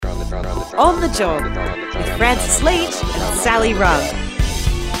On the Job with Francis Leach and Sally Rugg.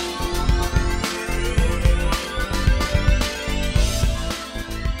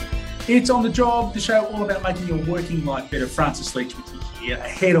 It's On the Job, the show all about making your working life better. Francis Leach with you here,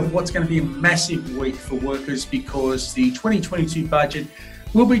 ahead of what's going to be a massive week for workers because the 2022 budget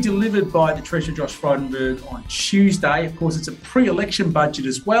will be delivered by the Treasurer Josh Frydenberg on Tuesday. Of course, it's a pre-election budget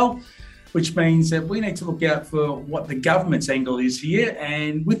as well, which means that we need to look out for what the government's angle is here.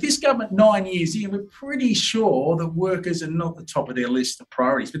 And with this government 9 years in, we're pretty sure that workers are not the top of their list of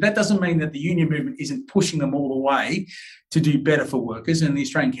priorities. But that doesn't mean that the union movement isn't pushing them all the way to do better for workers. And the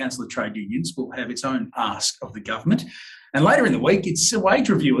Australian Council of Trade Unions will have its own ask of the government. And later in the week, it's a wage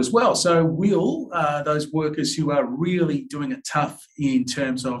review as well. So will those workers who are really doing it tough in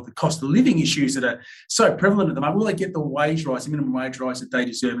terms of the cost of living issues that are so prevalent at the moment, will they get the wage rise, the minimum wage rise that they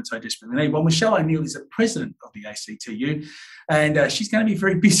deserve and so desperately need? Well, Michelle O'Neill is the president of the ACTU, and she's going to be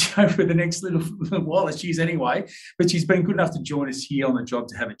very busy over the next little while, as she is anyway, but she's been good enough to join us here on the job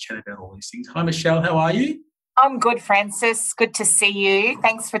to have a chat about all these things. Hi, Michelle, how are you? I'm good, Francis. Good to see you.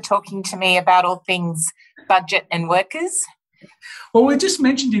 Thanks for talking to me about all things budget and workers. Well, we just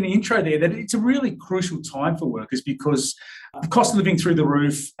mentioned in the intro there that it's a really crucial time for workers because the cost of living through the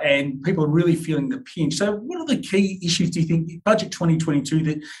roof and people are really feeling the pinch. So what are the key issues, do you think, Budget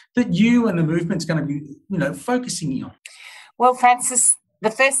 2022, that you and the movement's going to be, focusing on? Well, Francis, the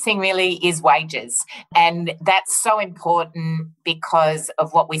first thing really is wages, and that's so important because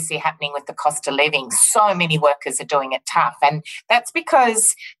of what we see happening with the cost of living. So many workers are doing it tough, and that's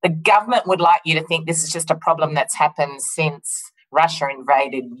because the government would like you to think this is just a problem that's happened since Russia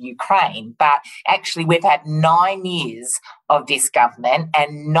invaded Ukraine. But actually, we've had 9 years of this government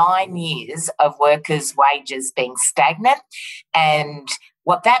and 9 years of workers' wages being stagnant. And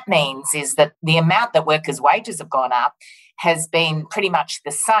what that means is that the amount that workers' wages have gone up has been pretty much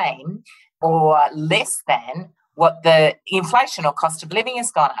the same or less than what the inflation or cost of living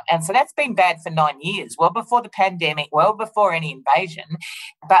has gone up. And so that's been bad for 9 years, well before the pandemic, well before any invasion.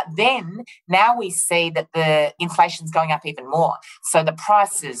 But then now we see that the inflation's going up even more. So the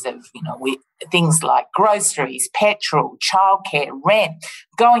prices of, things like groceries, petrol, childcare, rent,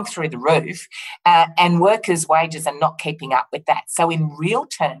 going through the roof, and workers' wages are not keeping up with that. So in real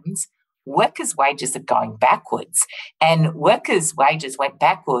terms, workers' wages are going backwards, and workers' wages went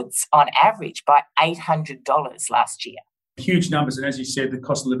backwards on average by $800 last year. Huge numbers, and as you said, the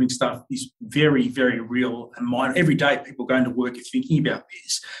cost of living stuff is very, very real and minor. Every day people going to work are thinking about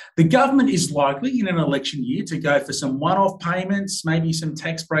this. The government is likely in an election year to go for some one-off payments, maybe some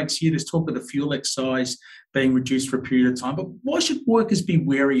tax breaks here. There's talk of the fuel excise being reduced for a period of time. But why should workers be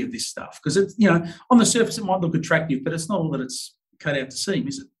wary of this stuff? Because it's, on the surface it might look attractive, but it's not all that it's cut out to seem,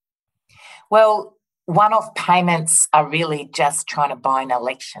 is it? Well, one-off payments are really just trying to buy an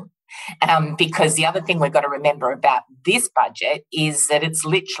election. Because the other thing we've got to remember about this budget is that it's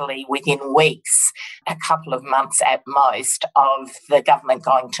literally within weeks, a couple of months at most, of the government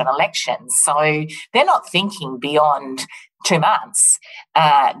going to an election. So they're not thinking beyond 2 months.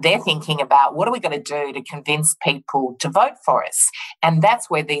 They're thinking about what are we going to do to convince people to vote for us? And that's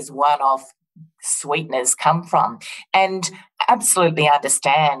where these one-off sweeteners come from. And absolutely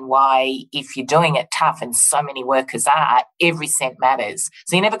understand why, if you're doing it tough, and so many workers are, every cent matters.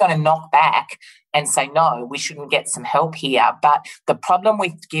 So you're never going to knock back and say, no, we shouldn't get some help here. But the problem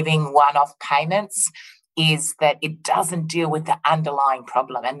with giving one-off payments is that it doesn't deal with the underlying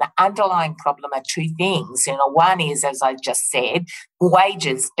problem. And the underlying problem are two things. One is, as I just said,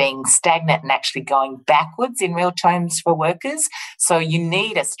 wages being stagnant and actually going backwards in real terms for workers. So you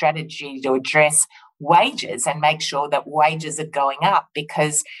need a strategy to address wages and make sure that wages are going up,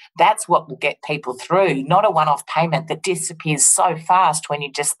 because that's what will get people through, not a one-off payment that disappears so fast when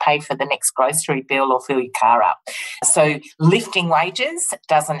you just pay for the next grocery bill or fill your car up. So lifting wages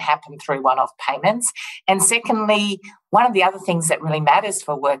doesn't happen through one-off payments. And secondly, one of the other things that really matters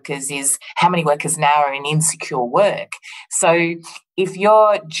for workers is how many workers now are in insecure work. So if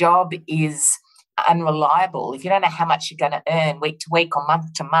your job is unreliable, if you don't know how much you're going to earn week to week or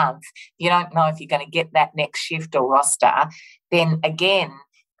month to month, you don't know if you're going to get that next shift or roster, then again,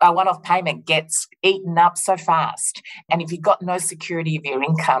 a one-off payment gets eaten up so fast. And if you've got no security of your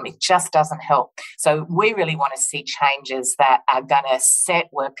income, it just doesn't help. So we really want to see changes that are going to set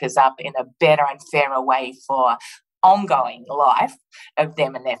workers up in a better and fairer way for ongoing life of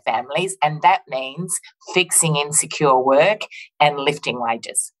them and their families. And that means fixing insecure work and lifting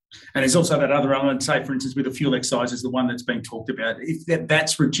wages. And there's also that other element, say, for instance, with the fuel excise is the one that's been talked about. If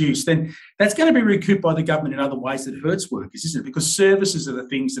that's reduced, then that's going to be recouped by the government in other ways that hurts workers, isn't it? Because services are the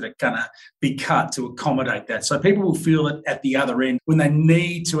things that are going to be cut to accommodate that. So people will feel it at the other end when they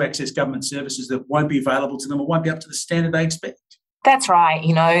need to access government services that won't be available to them or won't be up to the standard they expect. That's right.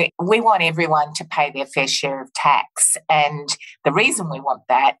 You know, we want everyone to pay their fair share of tax. And the reason we want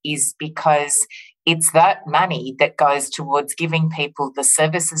that is because it's that money that goes towards giving people the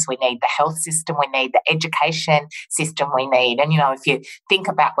services we need, the health system we need, the education system we need. And, you know, if you think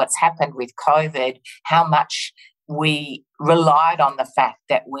about what's happened with COVID, how much we relied on the fact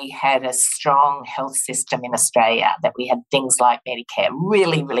that we had a strong health system in Australia, that we had things like Medicare,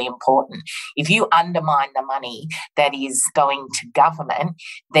 really, really important. If you undermine the money that is going to government,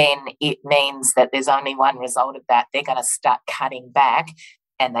 then it means that there's only one result of that. They're going to start cutting back.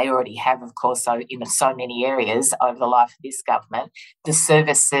 And they already have, of course, in so many areas over the life of this government, the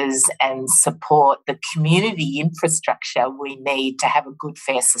services and support, the community infrastructure we need to have a good,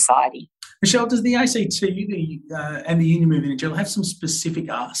 fair society. Michelle, does the ACT and the union movement in general have some specific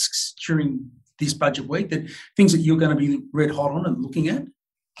asks during this budget week, that things that you're going to be red hot on and looking at?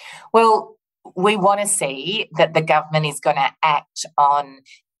 Well, we want to see that the government is going to act on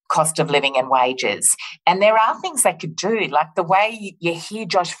cost of living and wages. And there are things they could do, like the way you hear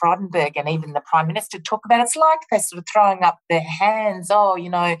Josh Frydenberg and even the Prime Minister talk about it, it's like they're sort of throwing up their hands. Oh, you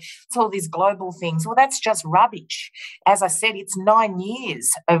know, it's all these global things. Well, that's just rubbish. As I said, it's 9 years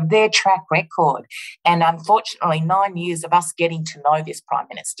of their track record. And unfortunately, 9 years of us getting to know this Prime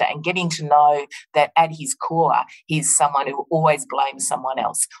Minister and getting to know that at his core, he's someone who always blames someone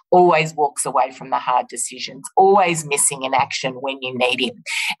else, always walks away from the hard decisions, always missing in action when you need him.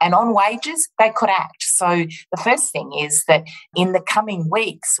 And on wages, they could act. So the first thing is that in the coming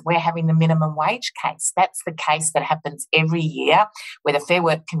weeks, we're having the minimum wage case. That's the case that happens every year where the Fair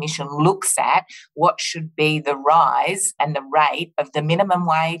Work Commission looks at what should be the rise and the rate of the minimum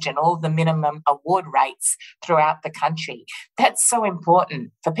wage and all the minimum award rates throughout the country. That's so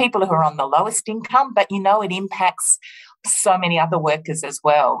important for people who are on the lowest income, but, you know, it impacts so many other workers as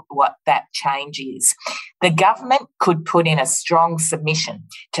well, what that change is. The government could put in a strong submission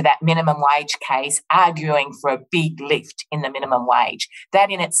to that minimum wage case, arguing for a big lift in the minimum wage.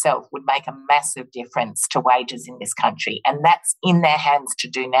 That in itself would make a massive difference to wages in this country, and that's in their hands to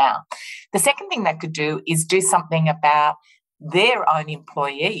do now. The second thing they could do is do something about their own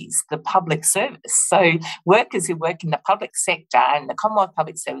employees, the public service. So workers who work in the public sector and the Commonwealth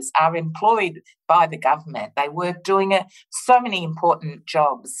Public Service are employed by the government. They work doing so many important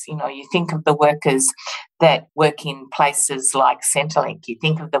jobs. You know, you think of the workers that work in places like Centrelink. You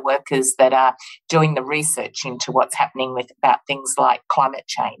think of the workers that are doing the research into what's happening about things like climate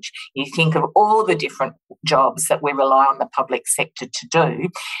change. You think of all the different jobs that we rely on the public sector to do.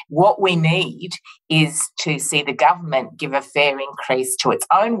 What we need is to see the government give a fair increase to its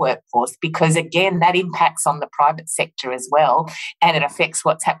own workforce, because, again, that impacts on the private sector as well, and it affects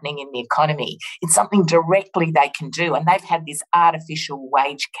what's happening in the economy. It's something directly they can do, and they've had this artificial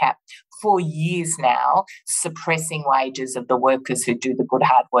wage cap for years now, suppressing wages of the workers who do the good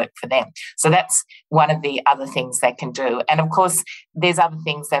hard work for them. So that's one of the other things they can do. And of course, there's other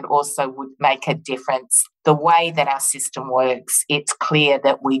things that also would make a difference. The way that our system works, it's clear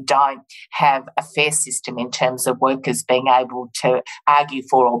that we don't have a fair system in terms of workers being able to argue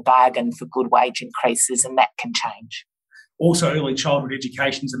for or bargain for good wage increases, and that can change. Also, early childhood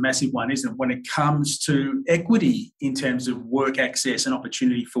education is a massive one, isn't it, when it comes to equity in terms of work access and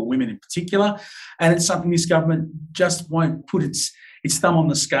opportunity for women in particular. And it's something this government just won't put its thumb on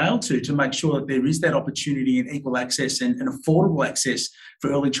the scale to make sure that there is that opportunity and equal access and affordable access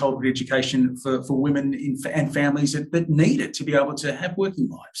for early childhood education for women and families that need it to be able to have working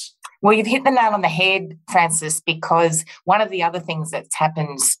lives. Well, you've hit the nail on the head, Francis, because one of the other things that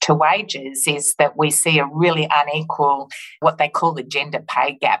happens to wages is that we see a really unequal, what they call the gender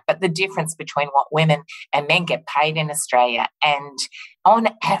pay gap, but the difference between what women and men get paid in Australia. And on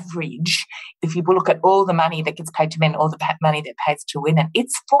average, if you look at all the money that gets paid to men, all the money that pays to women,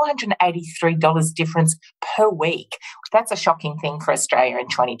 it's $483 difference per week. That's a shocking thing for Australia in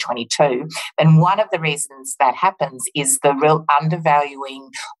 2022. And one of the reasons that happens is the real undervaluing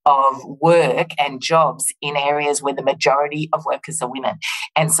of work and jobs in areas where the majority of workers are women.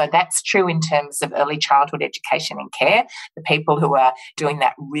 And so that's true in terms of early childhood education and care, the people who are doing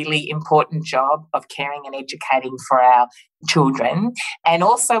that really important job of caring and educating for our children. And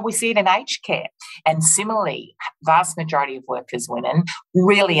also we see it in aged care. And similarly, vast majority of workers, women,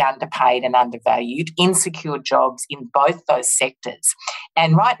 really underpaid and undervalued, insecure jobs in both those sectors.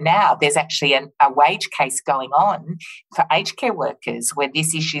 And right now there's actually a wage case going on for aged care workers where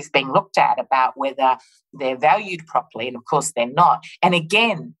this issue is being looked at about whether they're valued properly. And of course they're not. And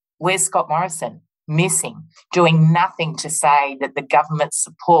again, where's Scott Morrison? Missing, doing nothing to say that the government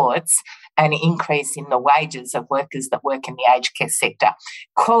supports an increase in the wages of workers that work in the aged care sector.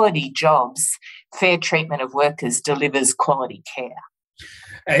 Quality jobs, fair treatment of workers delivers quality care.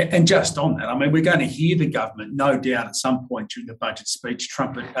 And just on that, I mean, we're going to hear the government, no doubt, at some point during the budget speech,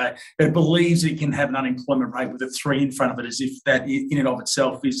 trumpet that believes it can have an unemployment rate with a 3 in front of it, as if that in and of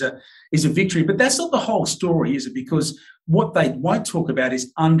itself is a victory. But that's not the whole story, is it? Because what they won't talk about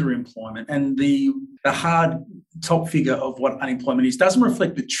is underemployment, and the hard top figure of what unemployment is doesn't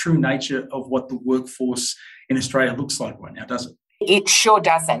reflect the true nature of what the workforce in Australia looks like right now, does it? It sure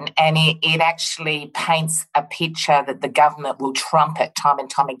doesn't, and it actually paints a picture that the government will trumpet time and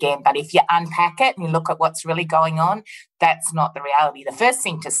time again. But if you unpack it and you look at what's really going on, that's not the reality. The first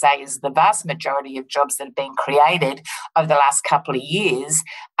thing to say is the vast majority of jobs that have been created over the last couple of years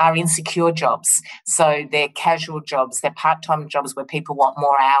are insecure jobs. So they're casual jobs, they're part-time jobs where people want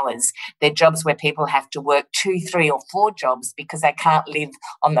more hours, they're jobs where people have to work 2, 3 or 4 jobs because they can't live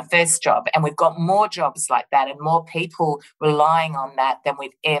on the first job. And we've got more jobs like that and more people relying on that than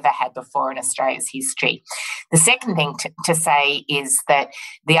we've ever had before in Australia's history. The second thing to say is that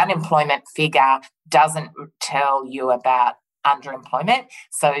the unemployment figure doesn't tell you about underemployment.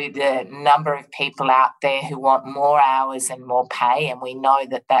 So the number of people out there who want more hours and more pay, and we know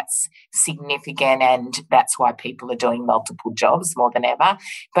that that's significant, and that's why people are doing multiple jobs more than ever.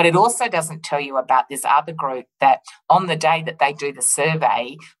 But it also doesn't tell you about this other group that on the day that they do the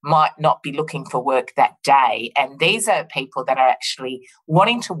survey might not be looking for work that day. And these are people that are actually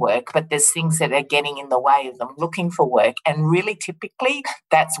wanting to work, but there's things that are getting in the way of them looking for work. And really typically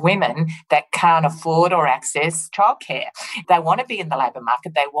that's women that can't afford or access childcare. They want to be in the labour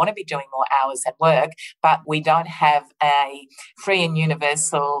market, they want to be doing more hours at work, but we don't have a free and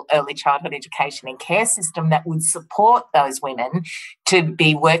universal early childhood education and care system that would support those women to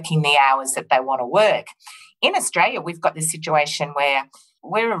be working the hours that they want to work. In Australia, we've got this situation where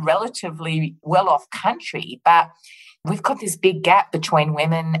we're a relatively well-off country, but we've got this big gap between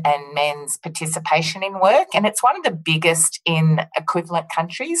women and men's participation in work, and it's one of the biggest in equivalent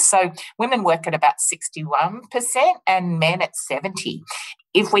countries. So women work at about 61% and men at 70%.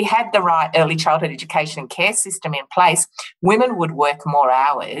 If we had the right early childhood education and care system in place, women would work more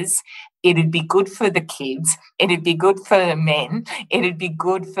hours. It'd be good for the kids, it'd be good for the men, it'd be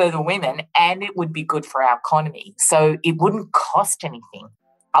good for the women, and it would be good for our economy. So it wouldn't cost anything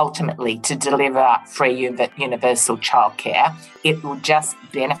ultimately to deliver free universal childcare. It will just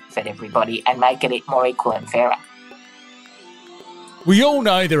benefit everybody and make it more equal and fairer. We all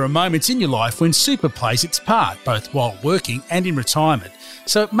know there are moments in your life when super plays its part, both while working and in retirement.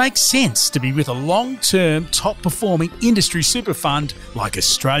 So it makes sense to be with a long-term, top-performing industry super fund like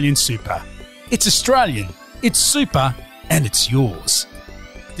Australian Super. It's Australian, it's super, and it's yours.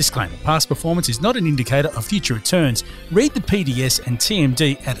 Disclaimer, past performance is not an indicator of future returns. Read the PDS and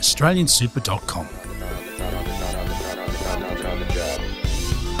TMD at australiansuper.com.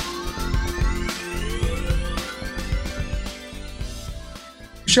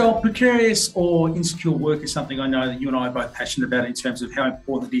 Michelle, precarious or insecure work is something I know that you and I are both passionate about in terms of how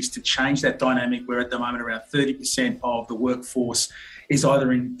important it is to change that dynamic, where at the moment around 30% of the workforce is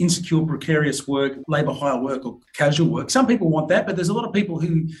either in insecure, precarious work, labour hire work or casual work. Some people want that, but there's a lot of people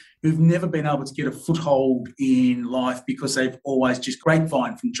who've never been able to get a foothold in life because they've always just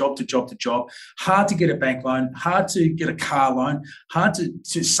grapevine from job to job to job. Hard to get a bank loan, hard to get a car loan, hard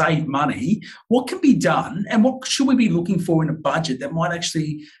to save money. What can be done, and what should we be looking for in a budget that might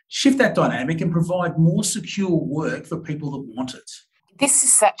actually shift that dynamic and provide more secure work for people that want it? This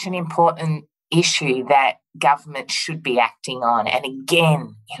is such an important issue that government should be acting on. And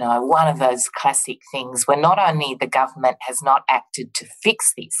again, one of those classic things where not only the government has not acted to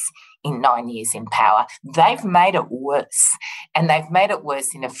fix this in 9 years in power, they've made it worse. And they've made it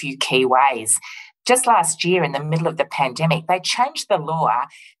worse in a few key ways. Just last year, in the middle of the pandemic, they changed the law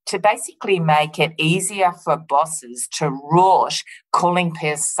to basically make it easier for bosses to rote calling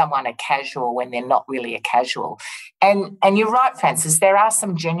someone a casual when they're not really a casual. And you're right, Francis, there are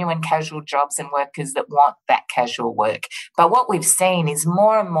some genuine casual jobs and workers that want that casual work. But what we've seen is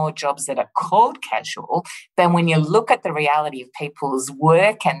more and more jobs that are called casual, then when you look at the reality of people's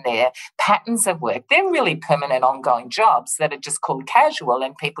work and their patterns of work, they're really permanent ongoing jobs that are just called casual,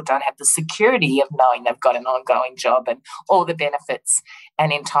 and people don't have the security of knowing they've got an ongoing job and all the benefits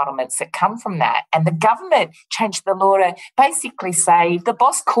and entitlements that come from that. And the government changed the law to basically say if the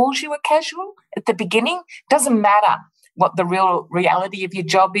boss calls you a casual at the beginning, doesn't matter what the real reality of your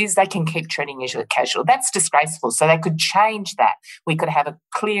job is, they can keep treating you as a casual. That's disgraceful. So they could change that. We could have a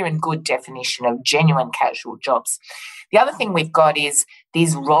clear and good definition of genuine casual jobs. The other thing we've got is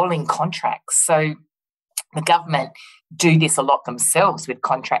these rolling contracts. So the government do this a lot themselves with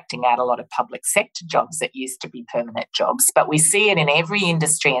contracting out a lot of public sector jobs that used to be permanent jobs. But we see it in every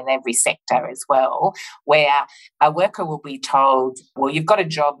industry and every sector as well, where a worker will be told, well, you've got a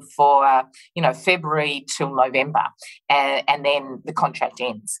job for, February till November, and then the contract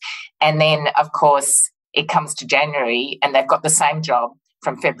ends. And then, of course, it comes to January and they've got the same job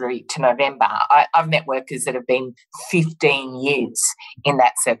from February to November. I've met workers that have been 15 years in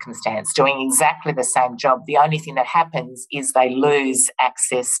that circumstance, doing exactly the same job. The only thing that happens is they lose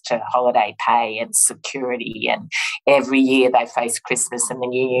access to holiday pay and security, and every year they face Christmas and the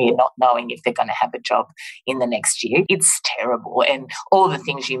New Year not knowing if they're going to have a job in the next year. It's terrible. And all the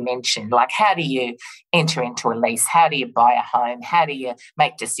things you mentioned, like how do you enter into a lease? How do you buy a home? How do you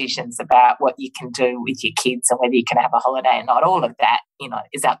make decisions about what you can do with your kids and whether you can have a holiday or not? All of that,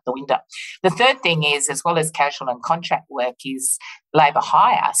 is out the window. The third thing is, as well as casual and contract work, is labour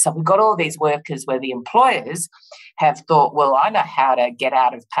hire. So we've got all these workers where the employers have thought, well, I know how to get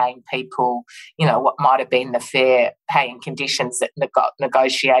out of paying people, what might have been the fair pay and conditions that got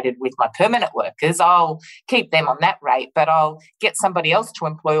negotiated with my permanent workers. I'll keep them on that rate, but I'll get somebody else to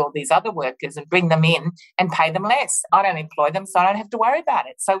employ all these other workers and bring them in and pay them less. I don't employ them, so I don't have to worry about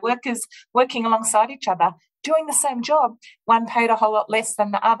it. So workers working alongside each other, doing the same job, one paid a whole lot less than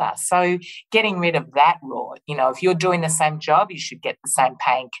the other. So getting rid of that law, if you're doing the same job, you should get the same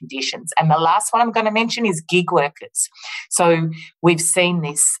pay and conditions. And the last one I'm going to mention is gig workers. So we've seen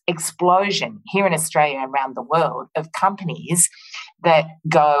this explosion here in Australia and around the world of companies that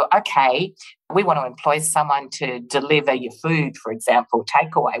go, okay, we want to employ someone to deliver your food, for example,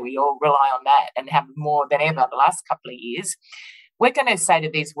 takeaway. We all rely on that and have more than ever the last couple of years. We're going to say to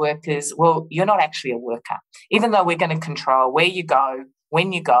these workers, well, you're not actually a worker, even though we're going to control where you go,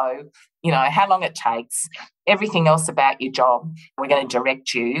 when you go, how long it takes, everything else about your job. We're going to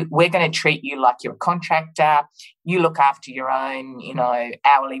direct you. We're going to treat you like you're a contractor. You look after your own,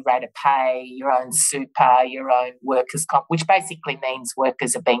 hourly rate of pay, your own super, your own workers' comp, which basically means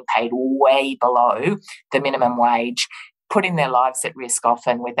workers are being paid way below the minimum wage, putting their lives at risk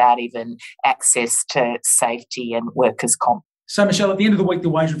often without even access to safety and workers' comp. So, Michelle, at the end of the week, the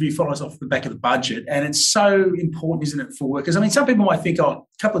wage review follows off the back of the budget, and it's so important, isn't it, for workers? I mean, some people might think, a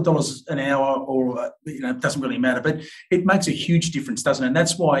couple of dollars an hour or, it doesn't really matter, but it makes a huge difference, doesn't it? And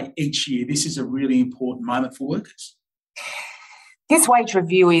that's why each year this is a really important moment for workers. This wage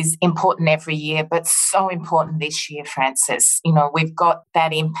review is important every year, but so important this year, Francis. We've got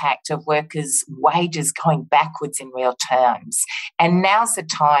that impact of workers' wages going backwards in real terms. And now's the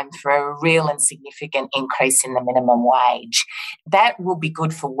time for a real and significant increase in the minimum wage. That will be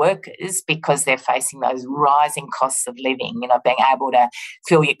good for workers because they're facing those rising costs of living, being able to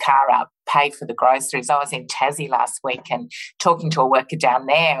fill your car up, pay for the groceries. I was in Tassie last week and talking to a worker down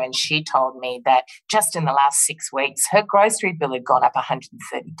there, and she told me that just in the last 6 weeks, her grocery bill had gone up $130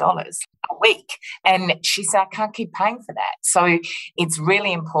 a week. And she said, I can't keep paying for that. So it's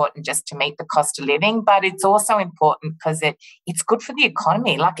really important just to meet the cost of living, but it's also important because it's good for the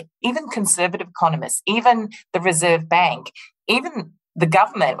economy. Like even conservative economists, even the Reserve Bank, even the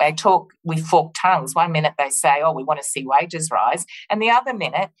government, they talk with forked tongues. One minute they say, we want to see wages rise. And the other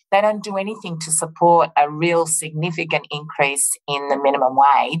minute, they don't do anything to support a real significant increase in the minimum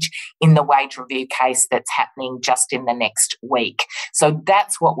wage in the wage review case that's happening just in the next week. So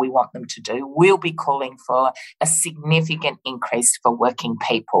that's what we want them to do. We'll be calling for a significant increase for working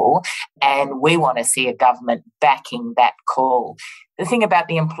people, and we want to see a government backing that call. The thing about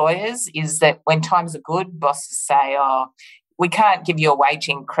the employers is that when times are good, bosses say, we can't give you a wage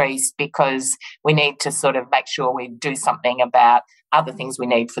increase because we need to sort of make sure we do something about other things we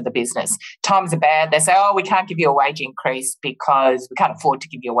need for the business. Times are bad. They say, we can't give you a wage increase because we can't afford to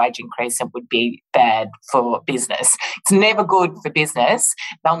give you a wage increase. It would be bad for business. It's never good for business.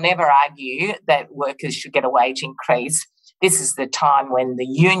 They'll never argue that workers should get a wage increase This is the time when the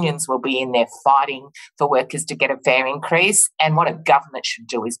unions will be in there fighting for workers to get a fair increase, and what a government should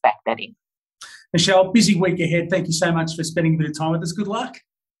do is back that in. Michelle, busy week ahead. Thank you so much for spending a bit of time with us. Good luck.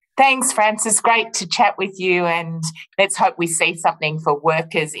 Thanks, Francis. Great to chat with you, and let's hope we see something for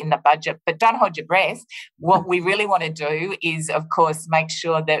workers in the budget. But don't hold your breath. What we really want to do is, of course, make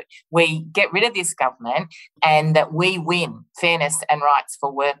sure that we get rid of this government and that we win fairness and rights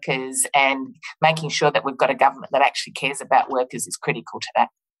for workers, and making sure that we've got a government that actually cares about workers is critical to that.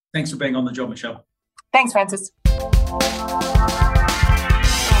 Thanks for being on the job, Michelle. Thanks, Francis.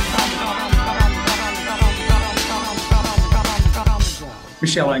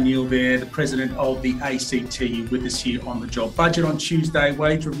 Michelle O'Neill there, the president of the ACTU, with us here on The Job. Budget on Tuesday,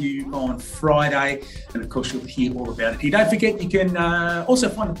 wage review on Friday, and of course you'll hear all about it here. Don't forget, you can also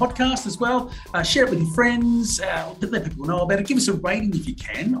find the podcast as well. Share it with your friends, let people know about it. Give us a rating if you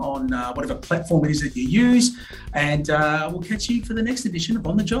can on whatever platform it is that you use, and we'll catch you for the next edition of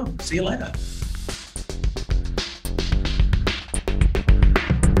On The Job. See you later.